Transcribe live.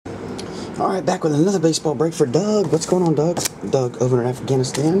Alright, back with another baseball break for Doug. What's going on, Doug? Doug over in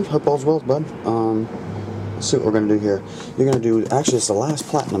Afghanistan. Hope all's well, bud. Let's see what we're going to do here. You're going to do, actually, it's the last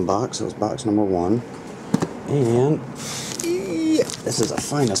platinum box. So it's box number 1. And, yeah, this is a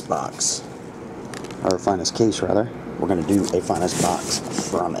finest box. Or finest case, rather. We're going to do a finest box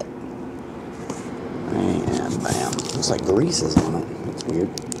from it. And bam. Looks like grease is on it. That's weird.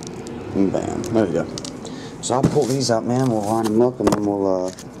 And bam. There you go. So I'll pull these out, man. We'll line them up and then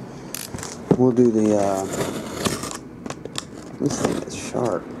we'll do the, this thing is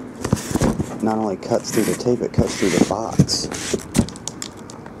sharp. Not only cuts through the tape, it cuts through the box.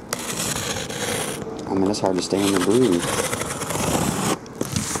 I mean, it's hard to stay in the groove.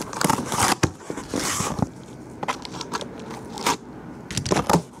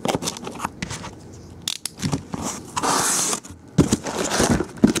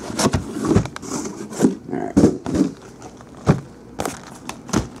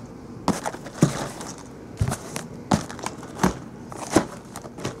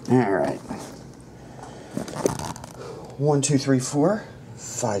 Alright. 1, 2, 3, 4,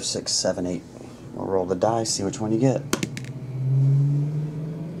 5, 6, 7, 8. We'll roll the dice, see which one you get.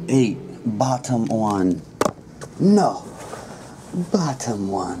 8. Bottom 1. No. Bottom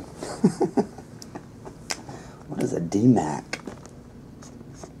 1. What is a DMAC?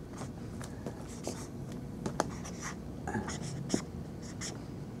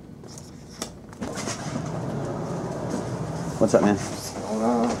 What's up, man?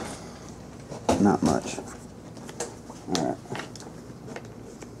 Not much. Alright.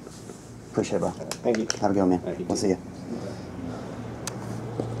 Appreciate it, bro. Thank you. Have a good one, man. We'll see you.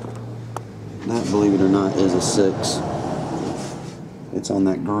 That, believe it or not, is a 6. It's on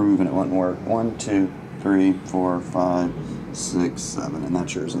that groove and it wouldn't work. 1, 2, 3, 4, 5, 6, 7. And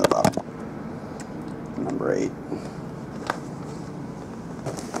that's yours in the bottom. Number 8.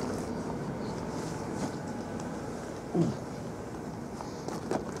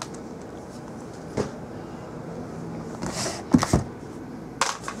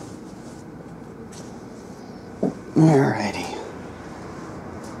 Alrighty.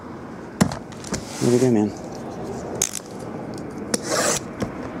 Here we go, man.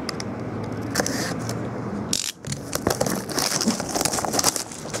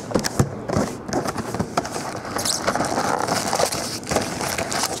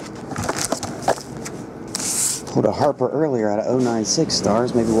 Pulled a Harper earlier out of 096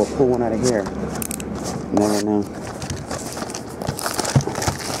 stars. Maybe we'll pull one out of here. Never know.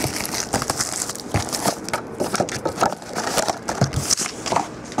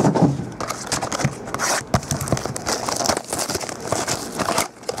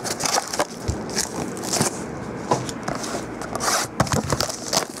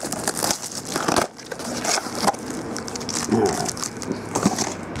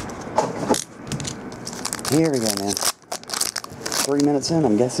 Here we go, man. 3 minutes in,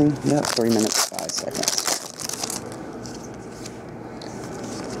 I'm guessing. Yep, 3 minutes, 5 seconds.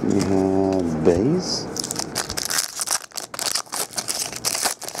 We have base.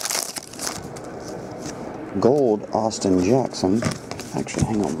 Gold, Austin Jackson. Actually,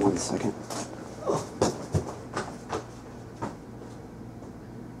 hang on 1 second.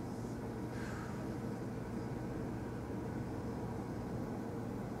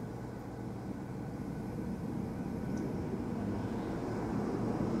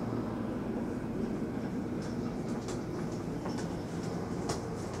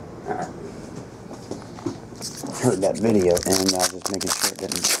 Heard that video and I was just making sure it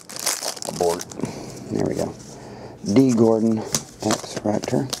didn't abort. There we go. D. Gordon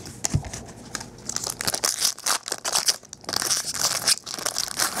X-Fractor.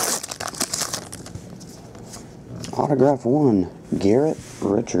 Autograph 1. Garrett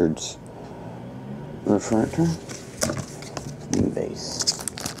Richards. Refractor. And base.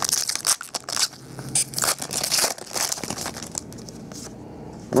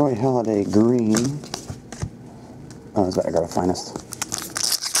 Roy Halladay green. Oh, I got a finest.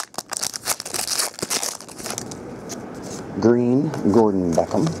 Green, Gordon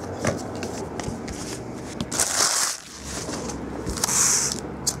Beckham.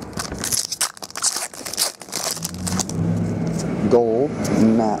 Gold,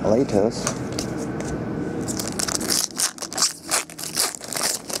 Matt Latos.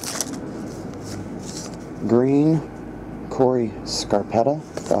 Green, Corey Scarpetta,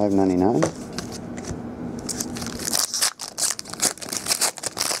 $5.99.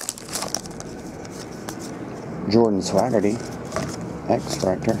 Jordan Swaggerty,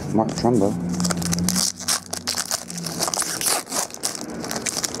 X-Fractor, Mark Trumbo.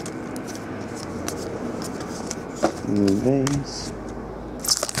 Base.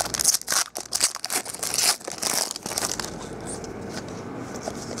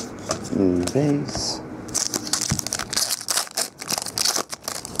 Base.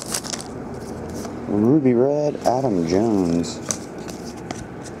 Ruby red, Adam Jones.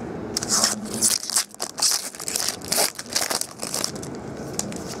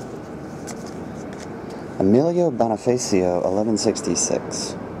 Emilio Bonifacio,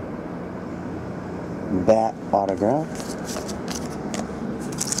 1166. Bat autograph.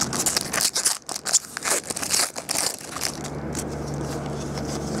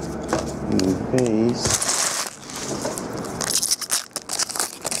 Base.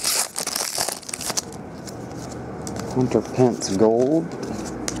 Hunter Pence gold.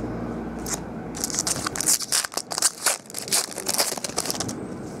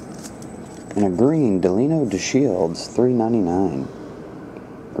 And a green Delino DeShields, $3.99.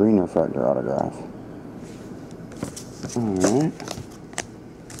 Green refractor autograph. Alright.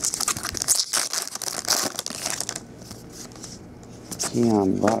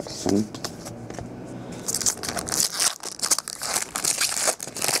 Keon Buxton.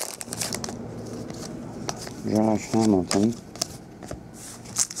 Josh Hamilton.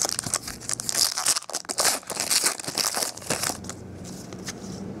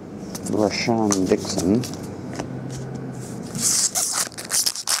 Rashawn Dixon.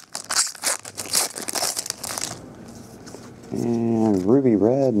 And ruby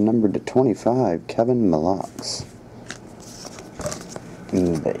red, numbered to 25, Kevin Malox.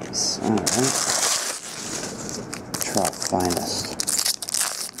 Base. Alright. Try finest.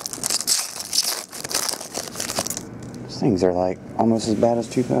 These things are like almost as bad as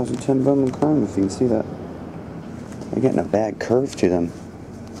 2010 Bowman Chrome, if you can see that. They're getting a bad curve to them.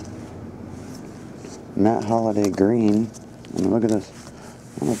 Matt Holiday green. And look at this.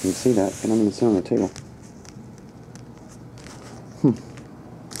 I don't know if you can see that. Get them to sit on the table.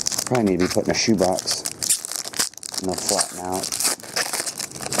 Probably need to be put in a shoebox. And they'll flatten out.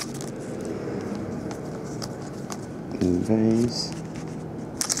 Vase.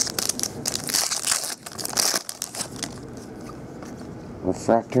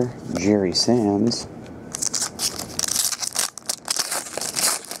 Refractor, Jerry Sands.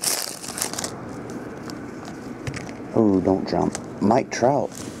 Oh, don't jump. Mike Trout.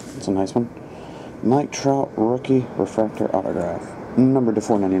 That's a nice one. Mike Trout, rookie refractor autograph. Numbered to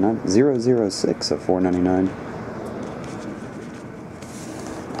 $4.99. 006 of $4.99.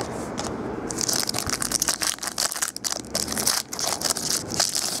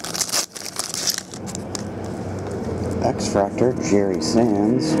 X-Fractor, Jerry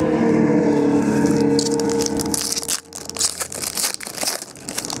Sands.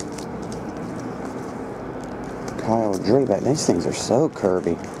 Kyle Drayback. These things are so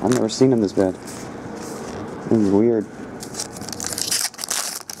curvy. I've never seen them this bad. This is weird.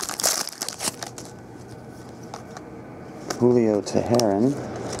 Julio Teheran.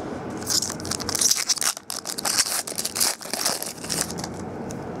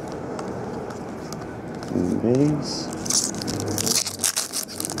 Base.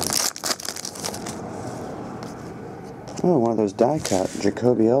 Oh, one of those die cut,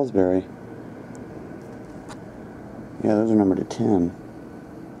 Jacoby Ellsbury. Yeah, those are numbered to 10.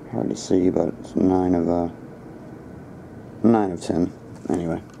 Hard to see, but it's 9 of 10.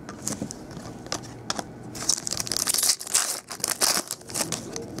 Anyway.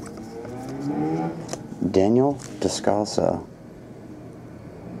 Daniel Descalso.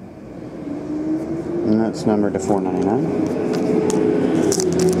 And that's numbered to $4.99.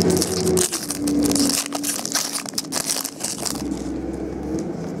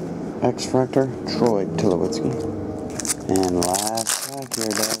 X-Fractor, Troy Tulowitzki. And last pack here,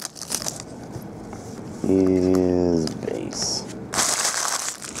 Doug, is base.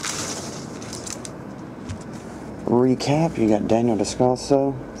 Recap, you got Daniel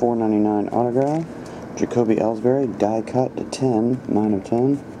Descalso, $4.99 autograph. Jacoby Ellsbury, die cut to 10, 9 of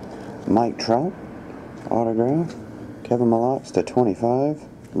 10. Mike Trout, autograph. Kevin Malox to 25,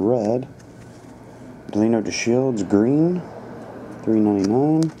 red. Delino DeShields, green,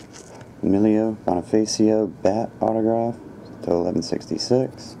 $3.99. Emilio Bonifacio, bat autograph to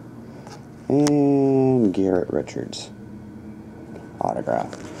 1166. And Garrett Richards,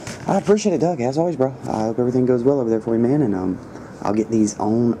 autograph. I appreciate it, Doug, as always, bro. I hope everything goes well over there for you, man, and I'll get these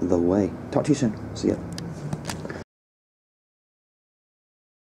on the way. Talk to you soon. See ya.